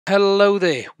Hello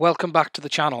there, welcome back to the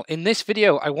channel. In this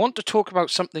video I want to talk about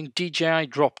something DJI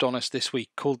dropped on us this week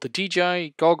called the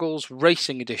DJI Goggles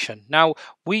Raving Edition. Now,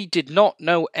 we did not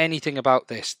know anything about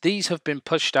this. These have been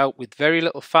pushed out with very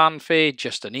little fanfare,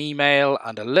 just an email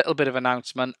and a little bit of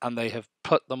announcement, and they have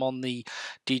put them on the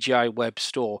DJI web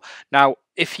store. Now,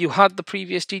 if you had the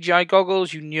previous DJI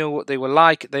goggles, you knew what they were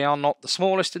like. They are not the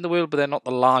smallest in the world, but they're not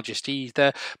the largest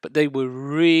either. But they were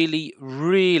really,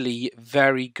 really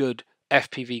very good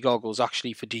FPV goggles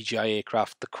actually for DJI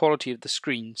aircraft. The quality of the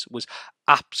screens was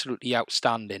absolutely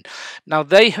outstanding. Now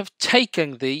they have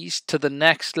taken these to the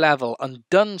next level and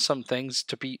done some things,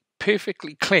 to be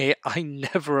perfectly clear, I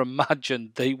never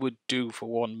imagined they would do for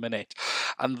 1 minute.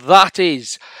 And that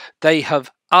is, they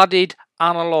have added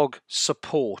analog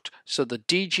support. So the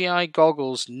DJI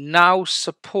goggles now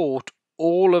support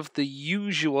all of the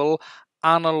usual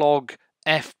analog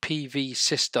FPV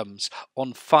systems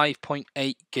on 5.8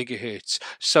 gigahertz.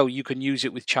 So you can use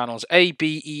it with channels A,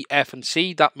 B, E, F and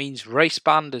C. That means race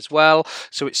band as well.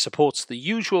 So it supports the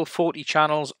usual 40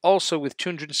 channels, also with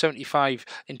 275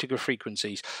 integer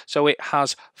frequencies. So it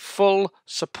has full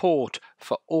support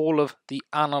for all of the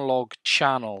analog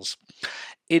channels.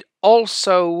 It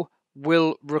also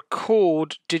will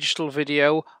record digital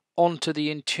video onto the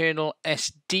internal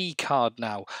SD card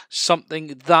now, something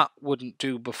that wouldn't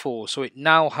do before. So it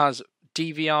now has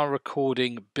DVR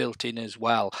recording built in as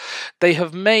well. They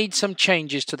have made some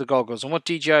changes to the goggles, and what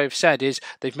DJI have said is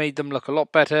they've made them look a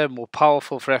lot better, more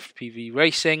powerful for FPV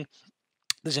racing.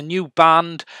 There's a new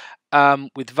band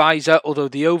with visor, although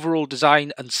the overall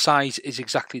design and size is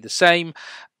exactly the same.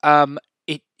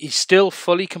 It is still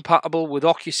fully compatible with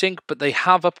Ocusync, but they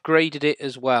have upgraded it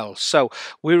as well. So,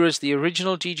 whereas the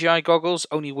original DJI goggles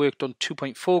only worked on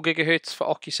 2.4 gigahertz for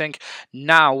Ocusync,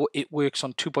 now it works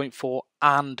on 2.4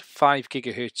 and 5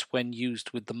 gigahertz when used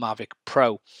with the Mavic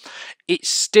Pro. It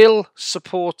still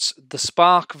supports the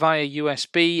Spark via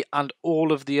USB and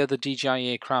all of the other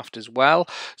DJI aircraft as well.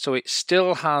 So it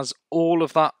still has all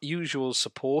of that usual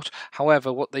support.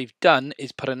 However, what they've done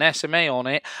is put an SMA on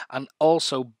it and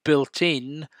also built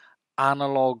in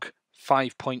analog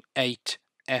 5.8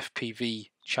 FPV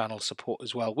channel support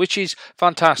as well, which is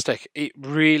fantastic. It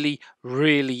really,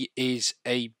 really is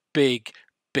a big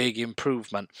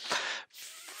improvement.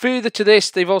 Further to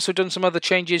this, they've also done some other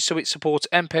changes, so it supports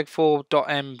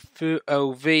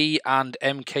MPEG-4.mov and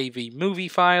MKV movie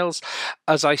files.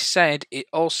 As I said, it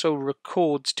also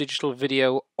records digital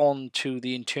video onto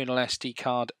the internal SD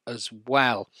card as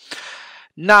well.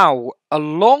 Now,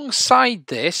 alongside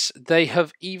this, they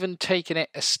have even taken it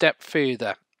a step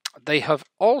further. They have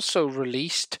also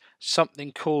released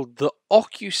something called the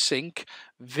Ocusync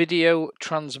video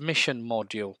transmission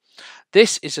module.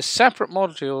 This is a separate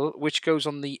module which goes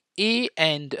on the ear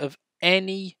end of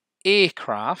any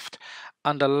aircraft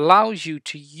and allows you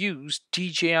to use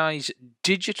DJI's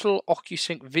digital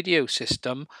Ocusync video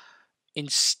system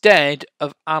instead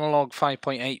of analog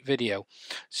 5.8 video.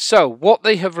 So what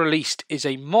they have released is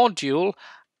a module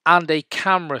and a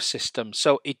camera system.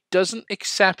 So it doesn't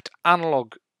accept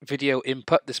analog video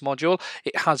input, this module.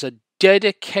 It has a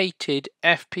dedicated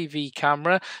FPV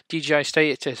camera. DJI state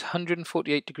it at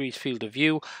 148 degrees field of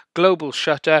view, global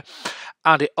shutter,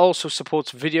 and it also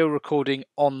supports video recording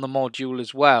on the module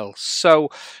as well. So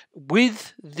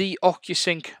with the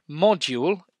Ocusync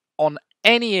module on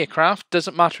any aircraft,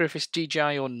 doesn't matter if it's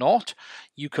DJI or not,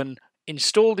 you can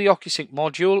install the Ocusync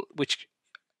module, which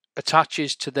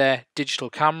attaches to their digital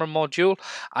camera module,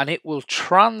 and it will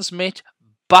transmit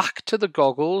back to the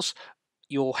goggles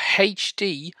your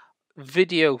HD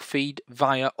video feed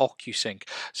via Ocusync.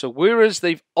 So whereas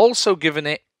they've also given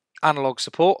it analog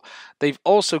support, they've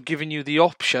also given you the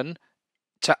option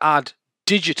to add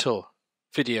digital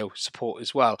video support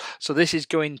as well. So this is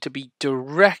going to be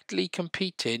directly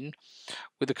competing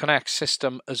with the Connex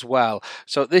system as well.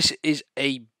 So this is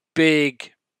a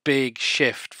big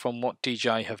shift from what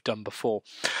DJI have done before.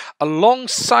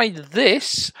 Alongside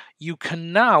this, you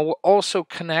can now also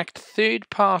connect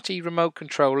third-party remote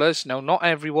controllers. Now, not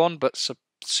everyone, but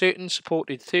certain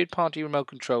supported third-party remote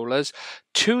controllers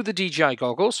to the DJI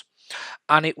goggles,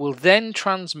 and it will then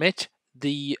transmit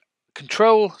the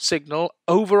control signal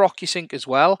over Ocusync as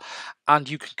well, and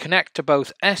you can connect to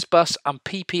both S-Bus and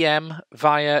PPM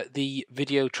via the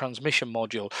video transmission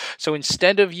module. So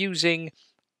instead of using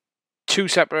two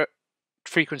separate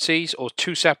frequencies or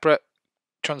two separate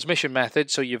transmission method,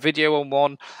 so your video on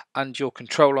one and your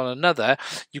control on another,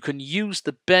 you can use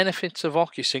the benefits of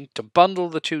Ocusync to bundle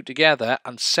the two together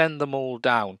and send them all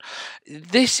down.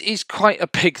 This is quite a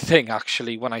big thing,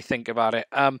 actually, when I think about it.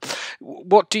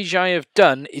 What DJI have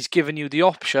done is given you the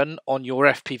option on your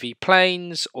FPV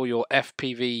planes or your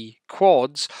FPV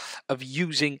quads of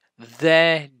using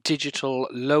their digital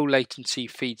low latency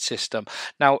feed system.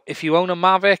 Now, if you own a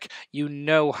Mavic, you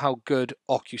know how good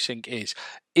Ocusync is.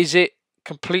 Is it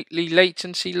completely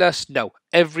latency-less? No.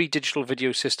 Every digital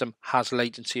video system has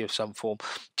latency of some form.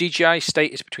 DJI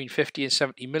state is between 50 and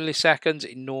 70 milliseconds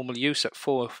in normal use at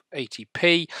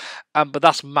 480p, but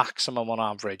that's maximum on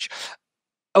average.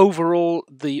 Overall,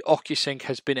 the Ocusync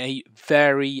has been a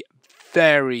very,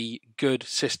 very good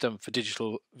system for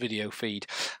digital video feed.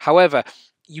 However,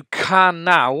 you can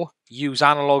now use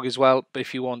analog as well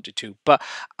if you wanted to, but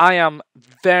I am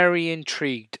very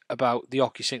intrigued about the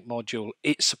Ocusync module.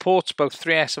 It supports both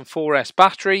 3S and 4S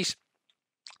batteries.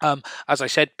 As I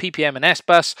said, PPM and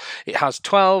S-Bus. It has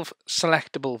 12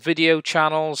 selectable video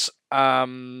channels,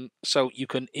 so you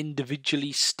can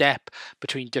individually step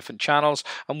between different channels.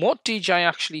 And what DJI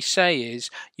actually say is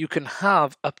you can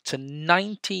have up to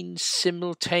 19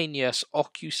 simultaneous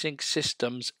Ocusync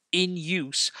systems in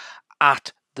use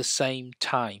at the same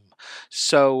time.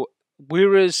 So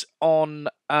whereas on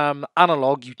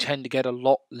analog you tend to get a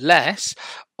lot less,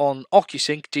 on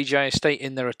Ocusync DJI is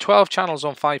stating there are 12 channels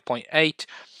on 5.8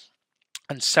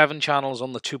 and 7 channels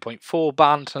on the 2.4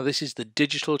 band. Now this is the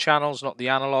digital channels, not the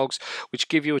analogs, which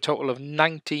give you a total of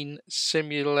 19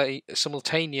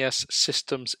 simultaneous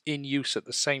systems in use at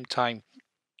the same time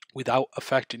without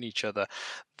affecting each other.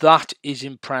 That is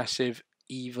impressive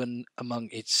even among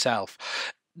itself.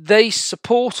 They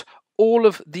support all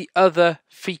of the other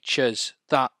features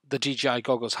that the DJI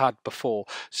goggles had before.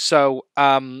 So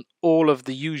all of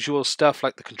the usual stuff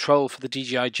like the control for the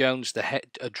DJI drones, the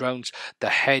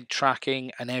head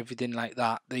tracking and everything like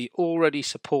that. They already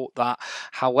support that.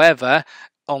 However,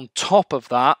 on top of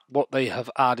that, what they have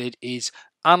added is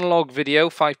analog video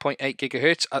 5.8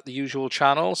 gigahertz at the usual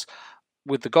channels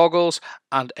with the goggles,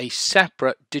 and a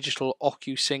separate digital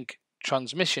Ocusync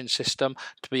transmission system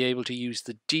to be able to use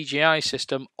the DJI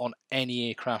system on any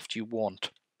aircraft you want.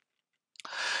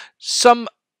 Some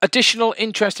additional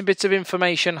interesting bits of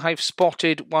information I've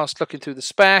spotted whilst looking through the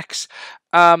specs.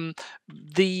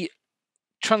 The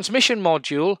transmission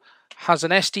module has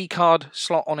an SD card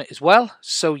slot on it as well,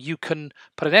 so you can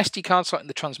put an SD card slot in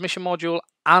the transmission module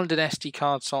and an SD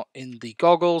card slot in the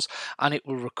goggles, and it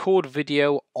will record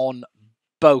video on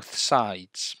both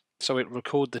sides. So it will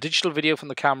record the digital video from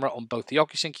the camera on both the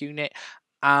Ocusync unit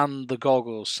and the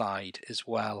goggles side as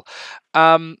well.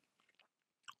 On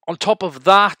top of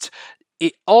that,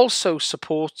 it also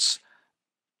supports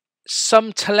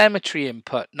some telemetry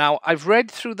input. Now, I've read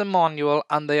through the manual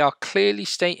and they are clearly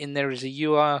stating there is a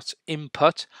UART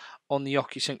input on the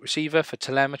Ocusync receiver for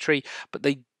telemetry, but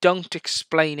they don't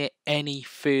explain it any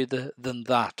further than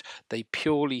that. They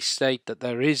purely state that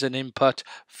there is an input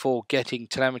for getting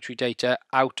telemetry data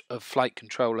out of flight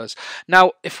controllers.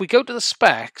 Now, if we go to the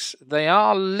specs, they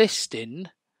are listing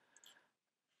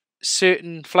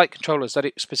certain flight controllers that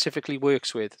it specifically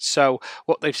works with. So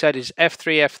what they've said is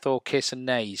F3, F4, KISS and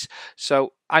NAS.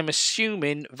 So I'm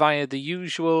assuming via the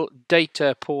usual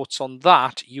data ports on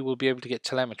that, you will be able to get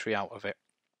telemetry out of it.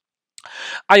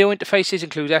 I/O interfaces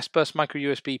include S-Bus, micro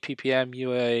USB, PPM,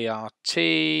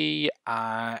 UART,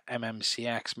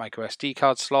 MMCX, micro SD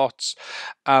card slots.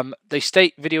 They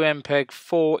state video MPEG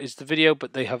 4 is the video,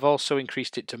 but they have also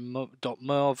increased it to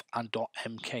 .mov and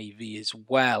 .mkv as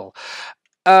well.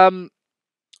 The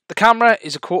camera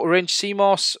is a 1/4 inch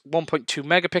CMOS, 1.2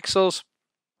 megapixels.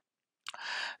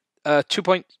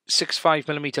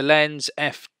 2.65mm lens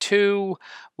f2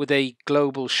 with a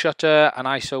global shutter, and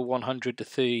ISO 100 to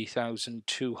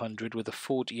 30,200 with a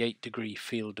 48-degree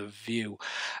field of view.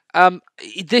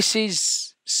 This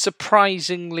is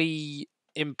surprisingly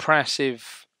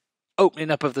impressive opening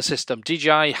up of the system.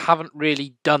 DJI haven't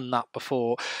really done that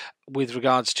before with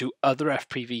regards to other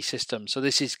FPV systems, so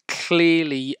this is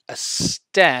clearly a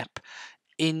step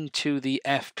into the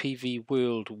FPV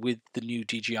world with the new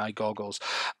DJI goggles.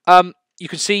 You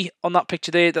can see on that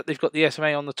picture there that they've got the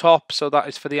SMA on the top, so that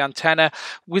is for the antenna.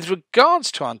 With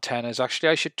regards to antennas, actually,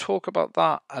 I should talk about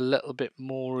that a little bit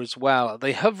more as well.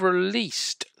 They have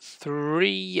released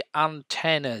 3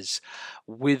 antennas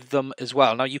with them as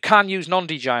well. Now, you can use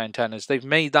non-DJI antennas. They've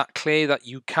made that clear that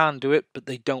you can do it, but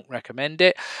they don't recommend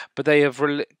it. But they have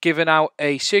given out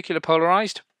a circular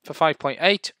polarized for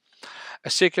 5.8, a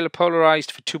circular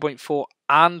polarized for 2.4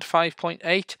 and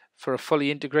 5.8 for a fully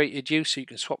integrated use, so you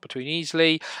can swap between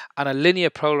easily, and a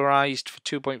linear polarized for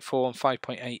 2.4 and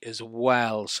 5.8 as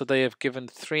well. So they have given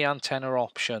 3 antenna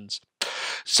options.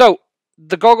 So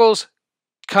the goggles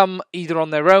come either on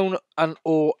their own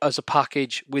or as a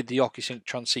package with the Ocusync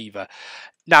transceiver.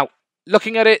 Now,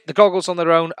 looking at it, the goggles on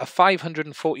their own are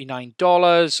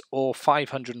 $549 or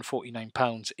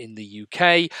 £549 in the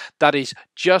UK. That is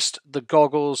just the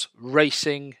Goggles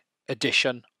Racing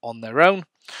Edition on their own.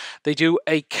 They do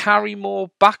a Carry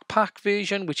More backpack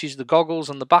version, which is the goggles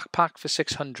and the backpack for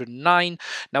 $609.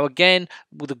 Now again,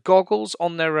 the goggles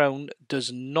on their own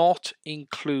does not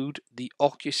include the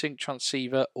Ocusync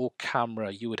transceiver or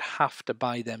camera. You would have to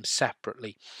buy them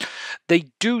separately.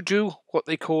 They do what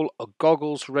they call a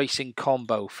goggles racing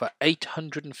combo for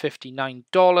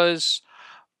 $859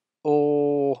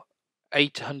 or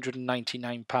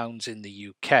 £899 in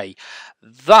the UK.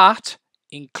 That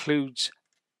includes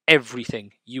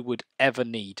everything you would ever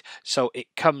need. So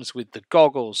it comes with the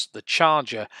goggles, the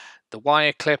charger, the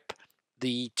wire clip,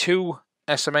 the 2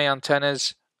 SMA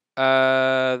antennas,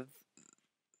 the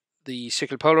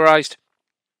cyclically polarized,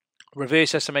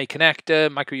 reverse SMA connector,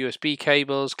 micro USB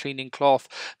cables, cleaning cloth,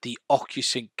 the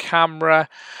Ocusync camera,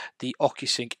 the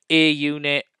Ocusync air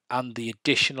unit, and the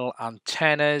additional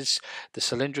antennas, the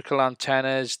cylindrical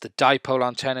antennas, the dipole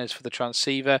antennas for the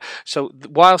transceiver. So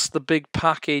whilst the big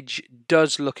package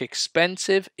does look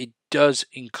expensive, it does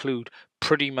include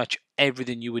pretty much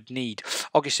everything you would need.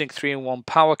 Ocusync 3-in-1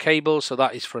 power cable, so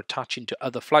that is for attaching to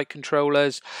other flight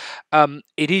controllers.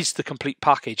 It is the complete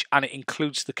package, and it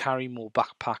includes the Carry More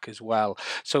backpack as well.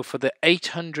 So for the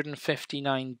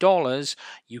 $859,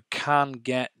 you can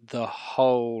get the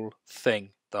whole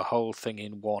thing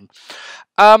in one.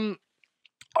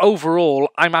 Overall,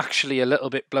 I'm actually a little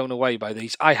bit blown away by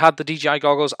these. I had the DJI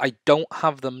goggles. I don't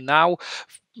have them now,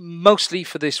 mostly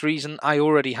for this reason. I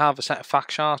already have a set of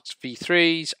FactShark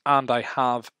V3s and I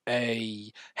have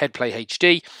a Headplay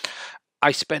HD.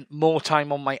 I spent more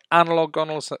time on my analog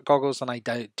goggles than I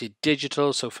did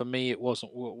digital, so for me it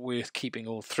wasn't worth keeping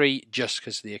all 3 just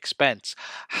because of the expense.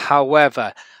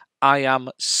 However, I am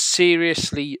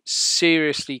seriously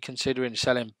considering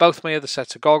selling both my other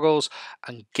sets of goggles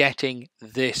and getting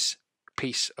this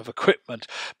piece of equipment,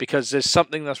 because there's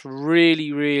something that's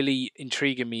really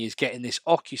intriguing me, is getting this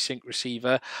Ocusync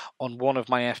receiver on one of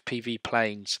my FPV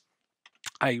planes.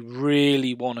 I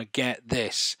really want to get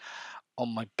this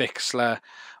on my Bixler,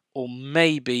 or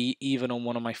maybe even on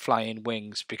one of my flying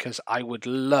wings, because I would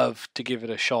love to give it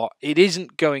a shot. It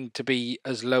isn't going to be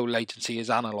as low latency as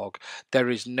analog, there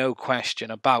is no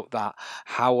question about that.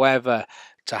 However,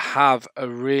 to have a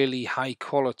really high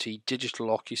quality digital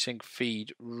Ocusync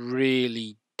feed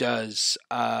really does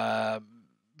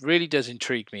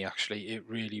intrigue me, actually. It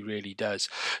really does.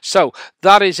 So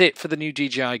that is it for the new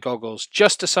DJI goggles.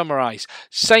 Just to summarize,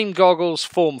 same goggles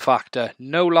form factor,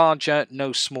 no larger,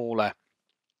 no smaller.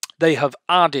 They have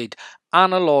added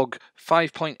analog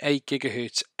 5.8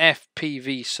 GHz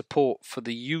FPV support for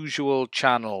the usual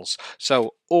channels.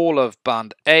 So all of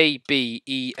band A, B,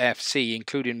 E, F, C,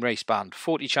 including race band.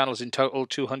 40 channels in total,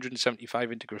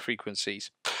 275 integer frequencies.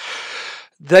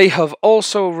 They have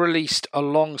also released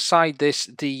alongside this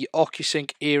the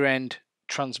Ocusync ear-end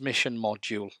transmission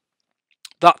module.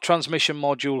 That transmission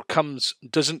module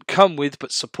doesn't come with,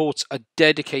 but supports a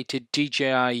dedicated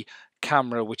DJI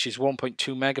camera, which is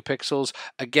 1.2 megapixels.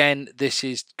 Again, this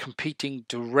is competing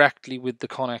directly with the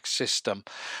Connex system.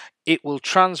 It will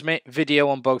transmit video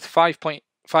on both 5.5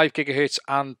 GHz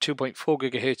and 2.4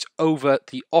 GHz over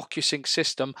the Ocusync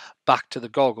system back to the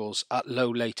goggles at low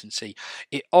latency.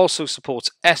 It also supports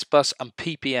S-Bus and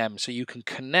PPM, so you can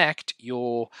connect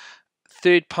your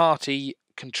third-party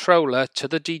controller to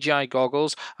the DJI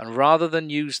goggles, and rather than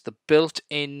use the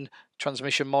built-in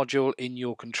transmission module in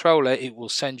your controller, it will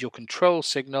send your control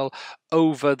signal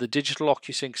over the digital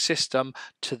Ocusync system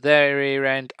to their ear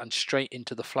end and straight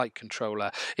into the flight controller.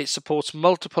 It supports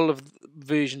multiple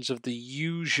versions of the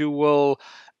usual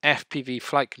FPV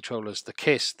flight controllers, the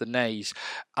KISS, the NAYS,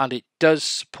 and it does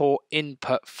support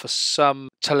input for some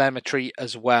telemetry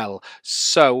as well,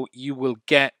 so you will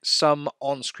get some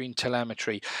on-screen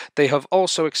telemetry. They have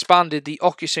also expanded the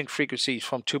Ocusync frequencies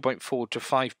from 2.4 to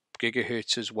 5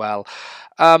 gigahertz as well.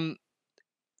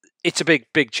 It's a big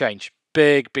change.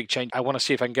 Big change. I want to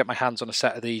see if I can get my hands on a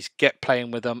set of these, get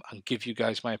playing with them, and give you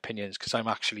guys my opinions, because I'm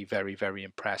actually very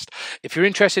impressed. If you're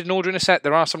interested in ordering a set,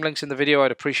 there are some links in the video.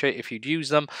 I'd appreciate if you'd use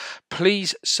them.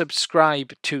 Please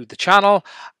subscribe to the channel,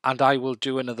 and I will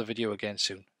do another video again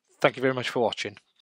soon. Thank you very much for watching.